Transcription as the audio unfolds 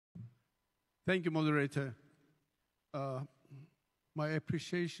Thank you, moderator. My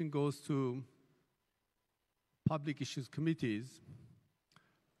appreciation goes to public issues committees,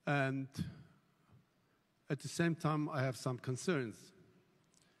 and at the same time, I have some concerns.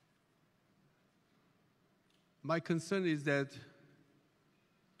 My concern is that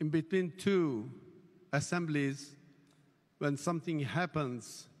in between two assemblies, when something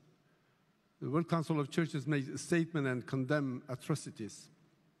happens, the World Council of Churches makes a statement and condemn atrocities.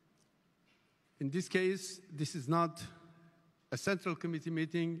 In this case, this is not a central committee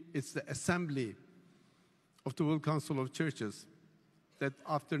meeting, it's the assembly of the World Council of Churches that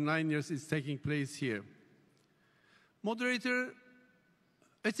after 9 years is taking place here. Moderator,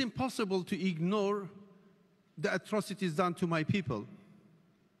 it's impossible to ignore the atrocities done to my people.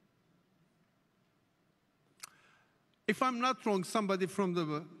 If I'm not wrong, somebody from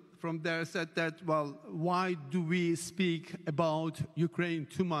there said that, well, why do we speak about Ukraine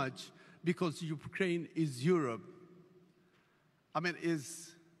too much? Because Ukraine is Europe. I mean,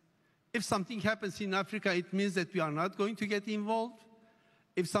 if something happens in Africa, it means that we are not going to get involved.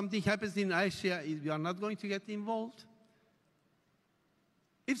 If something happens in Asia, we are not going to get involved.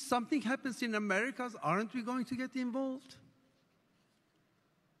 If something happens in Americas, aren't we going to get involved?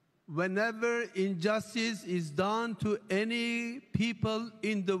 Whenever injustice is done to any people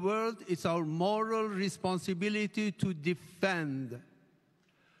in the world, it's our moral responsibility to defend.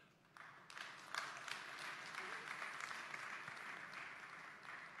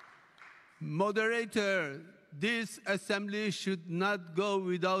 Moderator, this assembly should not go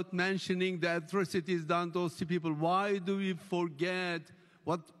without mentioning the atrocities done to those people. Why do we forget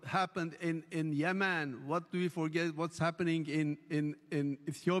what happened in Yemen? What do we forget what's happening in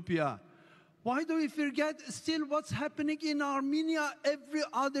Ethiopia? Why do we forget still what's happening in Armenia? Every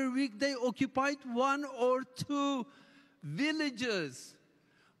other week they occupied 1 or 2 villages.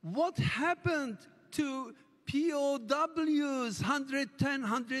 What happened to POWs, 110,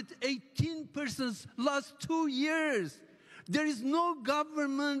 118 persons last 2 years? There is no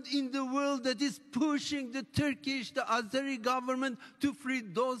government in the world that is pushing the Turkish, the Azeri government to free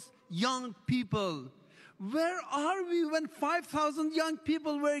those young people. Where are we when 5,000 young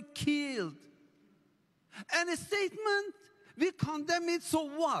people were killed? And a statement, we condemn it, so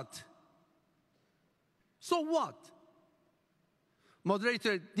what? So what?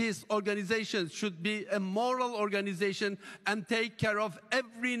 Moderator, this organization should be a moral organization and take care of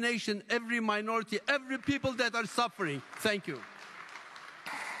every nation, every minority, every people that are suffering. Thank you.